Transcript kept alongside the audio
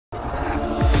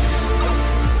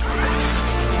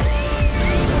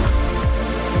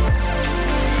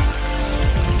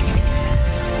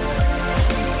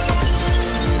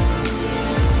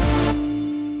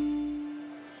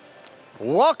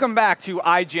Welcome back to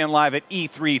IGN Live at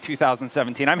E3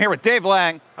 2017. I'm here with Dave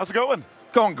Lang. How's it going?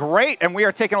 Going great, and we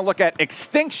are taking a look at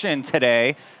Extinction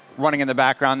today, running in the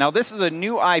background. Now, this is a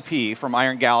new IP from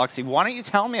Iron Galaxy. Why don't you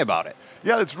tell me about it?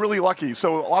 Yeah, it's really lucky.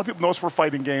 So a lot of people know us for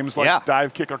fighting games like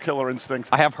Dive, Kick, or Killer Instinct.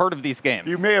 I have heard of these games.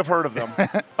 You may have heard of them.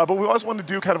 But we always wanted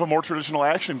to do kind of a more traditional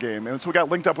action game. And so we got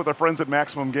linked up with our friends at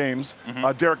Maximum Games.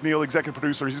 Derek Neal, executive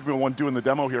producer, he's been the one doing the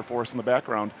demo here for us in the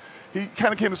background. He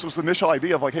kind of came to this initial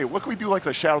idea of like, hey, what can we do like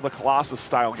the Shadow of the Colossus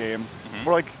style game?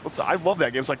 We're like, I love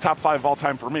that game. It's like top 5 of all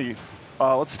time for me.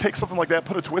 Let's take something like that,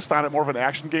 put a twist on it, more of an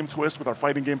action game twist with our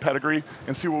fighting game pedigree,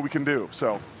 and see what we can do.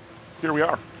 So here we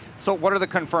are. So what are the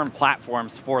confirmed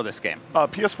platforms for this game?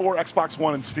 PS4, Xbox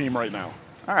One, and Steam right now.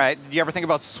 All right. Did you ever think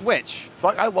about Switch?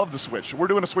 I love the Switch. We're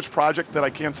doing a Switch project that I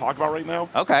can't talk about right now.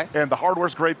 Okay. And the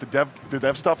hardware's great. The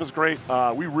dev stuff is great.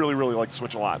 We really, really like the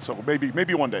Switch a lot. So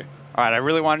maybe one day. All right, I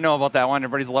really want to know about that one.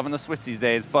 Everybody's loving the Switch these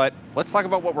days. But let's talk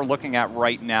about what we're looking at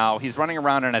right now. He's running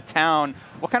around in a town.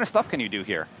 What kind of stuff can you do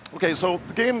here? Okay, so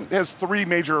the game has 3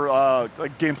 major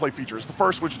like gameplay features. The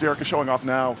first, which Derek is showing off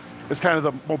now, is kind of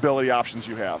the mobility options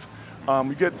you have.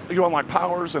 You unlock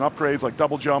powers and upgrades like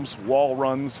double jumps, wall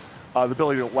runs, the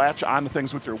ability to latch onto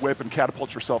things with your whip and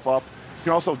catapult yourself up. You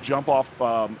can also jump off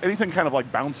anything kind of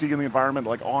like bouncy in the environment,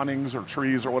 like awnings or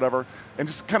trees or whatever, and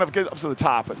just kind of get up to the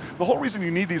top. And the whole reason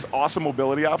you need these awesome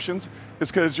mobility options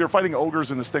is because you're fighting ogres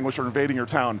in this thing which are invading your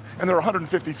town, and they're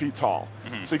 150 feet tall.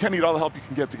 So you kind of need all the help you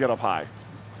can get up high.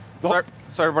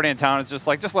 So everybody in town is just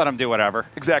like, just let them do whatever.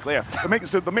 Exactly, yeah.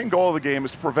 The main goal of the game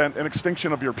is to prevent an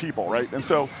extinction of your people, right? And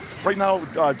so right now,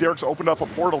 Derek's opened up a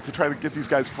portal to try to get these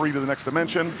guys free to the next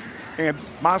dimension, and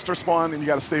monsters spawn, and you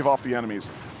got to stave off the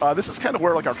enemies. This is kind of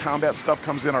where like our combat stuff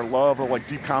comes in, our love of like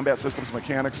deep combat systems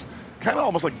mechanics. Kind of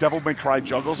almost like Devil May Cry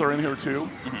juggles are in here too.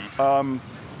 You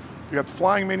got the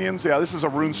flying minions. Yeah, this is a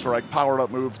Rune Strike powered up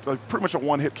move, like pretty much a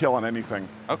one-hit kill on anything.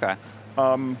 Okay.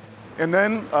 And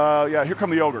then, yeah, here come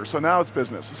the ogres. So now it's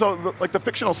business. So, the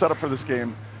fictional setup for this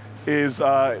game is,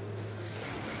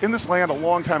 in this land a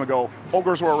long time ago,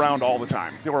 ogres were around all the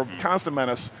time. They were a constant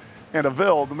menace. And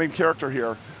Avil, the main character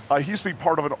here, he used to be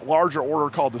part of a larger order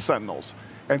called the Sentinels.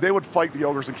 And they would fight the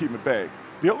ogres and keep them at bay.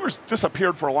 The ogres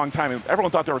disappeared for a long time, and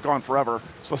everyone thought they were gone forever.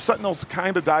 So Sentinels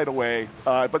kind of died away.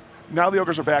 But now the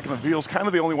ogres are back, and Avil's kind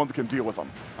of the only one that can deal with them.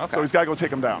 Okay. So he's got to go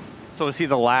take them down. So is he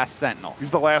the last Sentinel?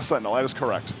 He's the last Sentinel. That is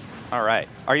correct. All right.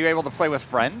 Are you able to play with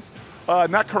friends?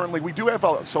 Not currently. We do have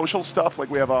social stuff, like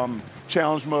we have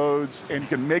challenge modes, and you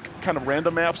can make kind of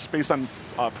random maps based on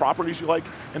properties you like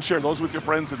and share those with your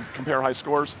friends and compare high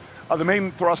scores. The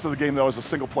main thrust of the game, though, is a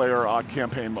single-player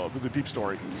campaign mode with a deep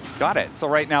story. Got it. So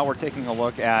right now we're taking a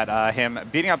look at him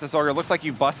beating up this ogre. It looks like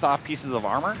you bust off pieces of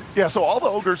armor? Yeah, so all the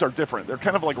ogres are different. They're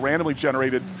kind of like randomly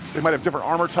generated. They might have different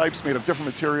armor types made of different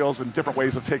materials and different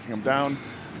ways of taking them down.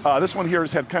 This one here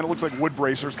kind of looks like wood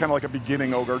bracers, kind of like a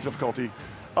beginning ogre difficulty.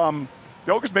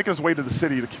 The ogre's making his way to the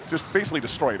city to just basically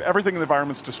destroy it. Everything in the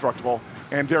environment's destructible,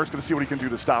 and Derek's going to see what he can do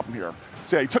to stop him here.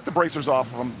 So yeah, he took the bracers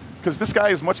off of him, because this guy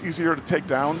is much easier to take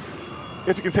down.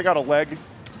 If you can take out a leg,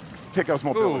 take out his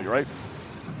mobility, right?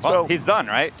 Well, so, he's done,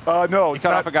 right? No, he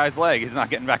cut off a guy's leg. He's not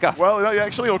getting back up. Well,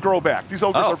 actually, it'll grow back. These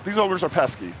ogres are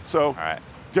pesky. So all right.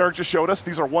 Derek just showed us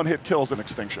these are one-hit kills in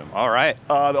Extinction. All right.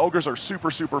 The ogres are super,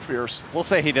 super fierce. We'll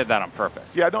say he did that on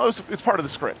purpose. Yeah, no, it's part of the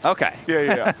script. Okay.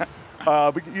 Yeah.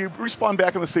 But you respawn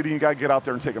back in the city, and you got to get out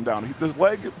there and take him down. The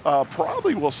leg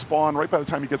probably will spawn right by the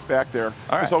time he gets back there.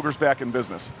 This ogre's back in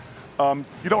business.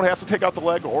 You don't have to take out the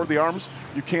leg or the arms.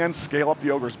 You can scale up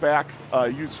the ogre's back.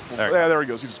 There he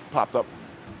goes. He just popped up.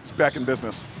 He's back in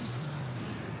business.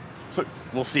 So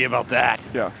we'll see about that.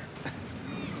 Yeah.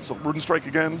 So Rune Strike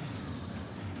again.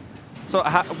 So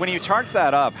when you charge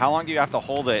that up, how long do you have to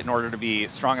hold it in order to be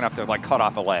strong enough to like cut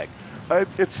off a leg?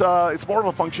 It's more of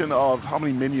a function of how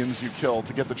many minions you kill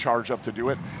to get the charge up to do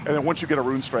it. And then once you get a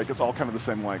Rune Strike, it's all kind of the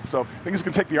same length. So things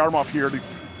can take the arm off here.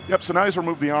 Yep, so now he's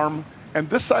removed the arm. And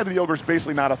this side of the ogre is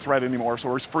basically not a threat anymore,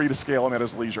 so he's free to scale him at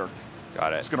his leisure.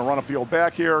 Got it. He's going to run up the old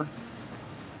back here.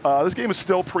 This game is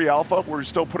still pre-alpha. We're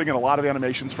still putting in a lot of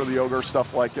animations for the ogre,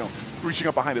 stuff like reaching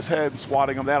up behind his head,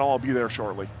 swatting him. That'll all be there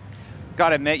shortly.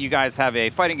 Gotta admit, you guys have a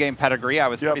fighting game pedigree. I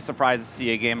was pretty surprised to see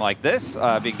a game like this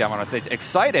being done on stage.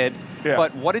 Excited,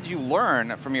 but what did you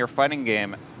learn from your fighting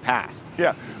game past?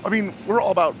 Yeah, I mean, we're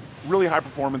all about really high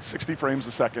performance, 60 frames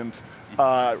a second,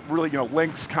 really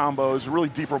links, combos, really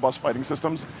deep, robust fighting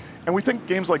systems. And we think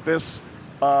games like this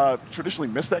traditionally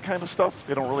miss that kind of stuff.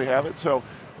 They don't really have it. So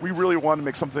we really want to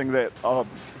make something that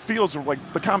feels like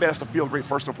the combat has to feel great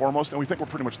first and foremost, and we think we're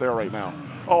pretty much there right now.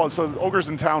 Oh, and so the ogre's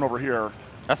in town over here.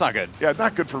 That's not good. Yeah,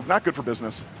 not good for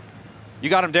business. You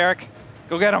got him, Derek.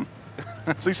 Go get him.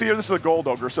 So you see here, this is a gold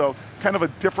ogre, so kind of a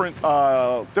different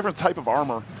type of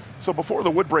armor. So before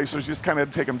the wood bracers, you just kind of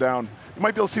had to take them down. You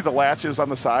might be able to see the latches on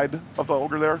the side of the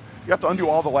ogre there. You have to undo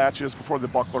all the latches before the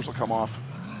bucklers will come off.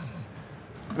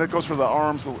 And that goes for the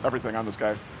arms, everything on this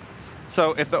guy.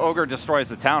 So if the ogre destroys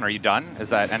the town, are you done? Is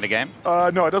that end of game?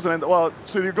 No, it doesn't end. Well,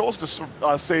 so your goal is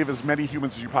to save as many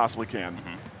humans as you possibly can.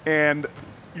 And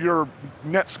your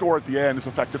net score at the end is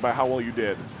affected by how well you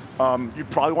did. You'd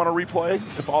probably want to replay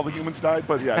if all the humans died,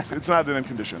 but yeah, it's not an end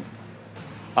condition.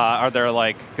 Are there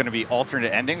like going to be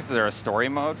alternate endings? Is there a story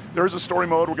mode? There is a story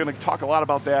mode. We're going to talk a lot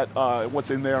about that,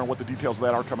 what's in there, and what the details of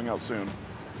that are coming out soon.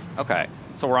 Okay,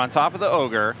 so we're on top of the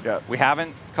ogre. Yeah. We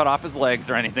haven't cut off his legs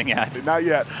or anything yet. Not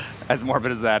yet. As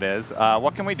morbid as that is.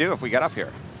 What can we do if we get up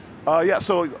here? Yeah,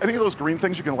 so any of those green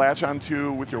things you can latch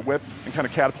onto with your whip and kind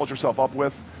of catapult yourself up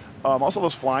with. Also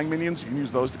those flying minions, you can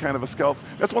use those to kind of escape.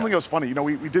 That's one thing that was funny. You know,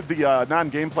 we did the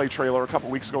non-gameplay trailer a couple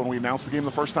weeks ago when we announced the game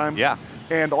the first time. Yeah.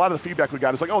 And a lot of the feedback we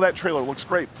got is like, oh, that trailer looks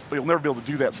great, but you'll never be able to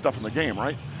do that stuff in the game,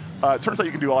 right? It turns out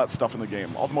you can do all that stuff in the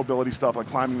game. All the mobility stuff, like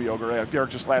climbing the ogre.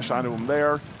 Derek just lashed onto him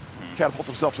there, catapults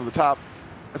himself to the top.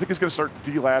 I think he's going to start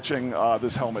delatching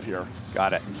this helmet here.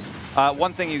 Got it.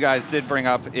 One thing you guys did bring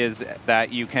up is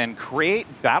that you can create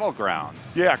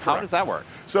battlegrounds. Yeah, correct. How does that work?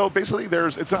 So basically,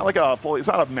 it's not like it's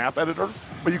not a map editor,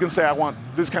 but you can say, I want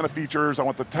this kind of features, I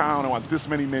want the town, I want this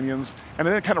many minions, and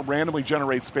then it kind of randomly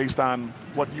generates based on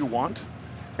what you want,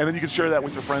 and then you can share that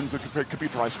with your friends that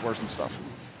compete for high scores and stuff.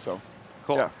 So,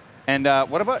 cool. Yeah. And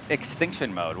what about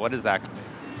Extinction mode? What is that?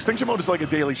 Extinction mode is like a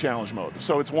daily challenge mode.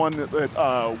 So it's one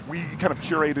that we kind of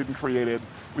curated and created.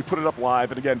 We put it up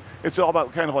live, and again, it's all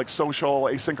about kind of like social,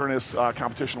 asynchronous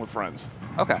competition with friends.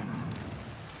 Okay.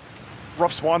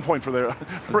 Rough spawn point for there.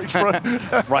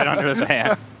 Right under the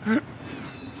hand.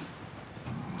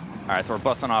 All right, so we're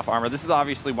busting off armor. This is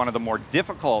obviously one of the more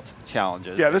difficult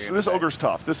challenges. Yeah, this ogre's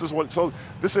tough. This is what. So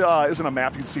this isn't a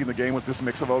map you'd see in the game with this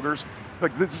mix of ogres.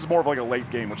 Like this is more of like a late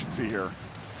game, what you'd see here.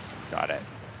 Got it.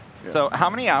 Yeah. So how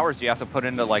many hours do you have to put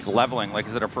into like leveling? Like,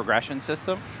 is it a progression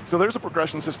system? So there's a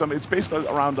progression system. It's based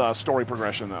around story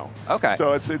progression, though. Okay.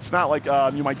 So it's not like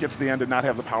you might get to the end and not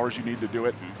have the powers you need to do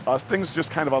it. Things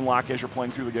just kind of unlock as you're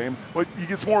playing through the game. But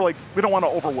it's more like we don't want to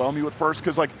overwhelm you at first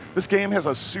because like this game has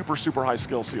a super high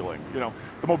skill ceiling. You know,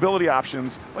 the mobility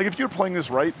options. Like if you're playing this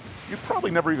right, you'd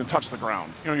probably never even touch the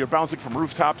ground. You know, you're bouncing from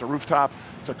rooftop to rooftop,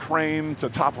 to crane, to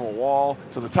top of a wall,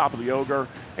 to the top of the ogre,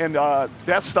 and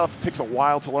that stuff takes a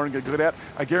while to learn and get good at.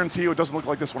 I guarantee you it doesn't look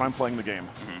like this when I'm playing the game.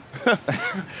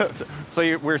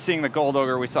 So we're seeing the gold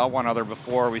ogre. We saw one other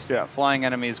before. We see flying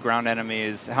enemies, ground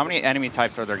enemies. How many enemy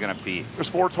types are there going to be? There's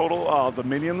 4 total, the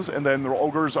minions, and then the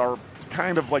ogres are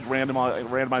kind of like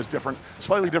randomized different,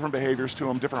 slightly different behaviors to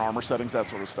them, different armor settings, that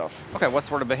sort of stuff. Okay, what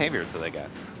sort of behaviors do they get?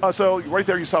 So right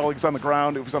there you saw like he's on the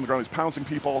ground. If he's on the ground, he's pouncing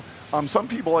people. Some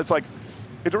people, it's like,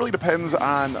 it really depends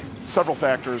on several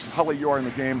factors, how late you are in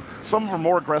the game. Some are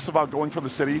more aggressive about going for the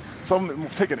city. Some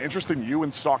take an interest in you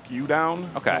and stalk you down.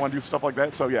 Okay. I want to do stuff like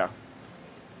that, so yeah.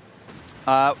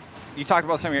 You talked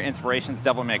about some of your inspirations,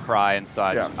 Devil May Cry and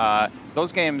such. Yeah.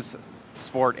 Those games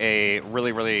sport a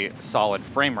really solid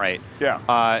frame rate.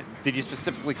 Yeah. Did you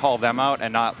specifically call them out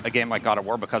and not a game like God of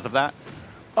War because of that?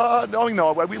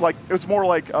 No, it's more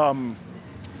like,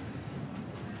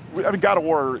 I mean, God of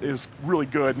War is really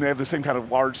good, and they have the same kind of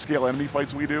large-scale enemy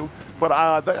fights we do. But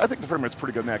I think the frame rate's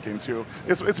pretty good in that game too.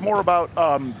 It's more about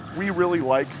we really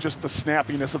like just the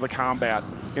snappiness of the combat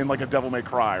in like a Devil May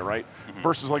Cry, right?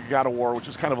 Versus like a God of War, which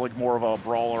is kind of like more of a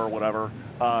brawler or whatever.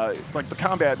 Like the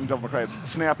combat in Devil May Cry, it's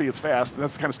snappy, it's fast, and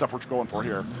that's the kind of stuff we're going for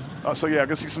here. So yeah, I'm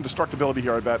gonna see some destructibility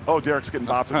here, I bet. Oh, Derek's getting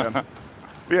bopped again.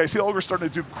 But yeah, I see Ogre's starting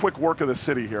to do quick work of the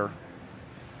city here.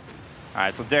 All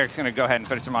right, so Derek's going to go ahead and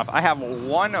finish him off. I have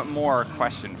one more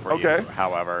question for you,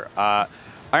 however.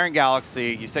 Iron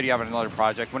Galaxy, you said you have another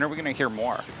project. When are we going to hear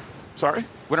more? Sorry?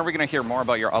 When are we going to hear more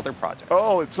about your other project?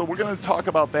 Oh, so we're going to talk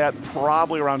about that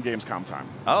probably around Gamescom time.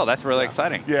 Oh, that's really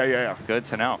exciting. Yeah. Good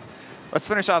to know. Let's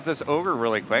finish off this ogre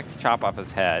really quick. Chop off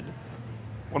his head.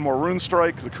 One more rune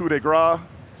strike, the coup de grace.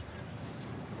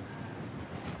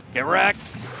 Get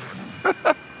wrecked.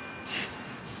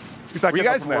 Were you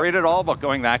guys worried at all about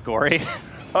going that gory?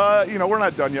 You know, we're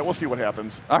not done yet. We'll see what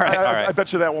happens. All right, I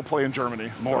bet you that won't play in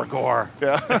Germany. More gore.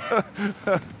 Yeah.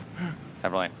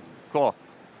 Definitely. Cool.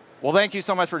 Well, thank you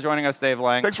so much for joining us, Dave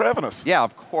Lang. Thanks for having us. Yeah,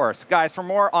 of course. Guys, for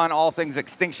more on all things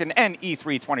Extinction and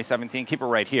E3 2017, keep it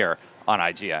right here on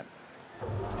IGN.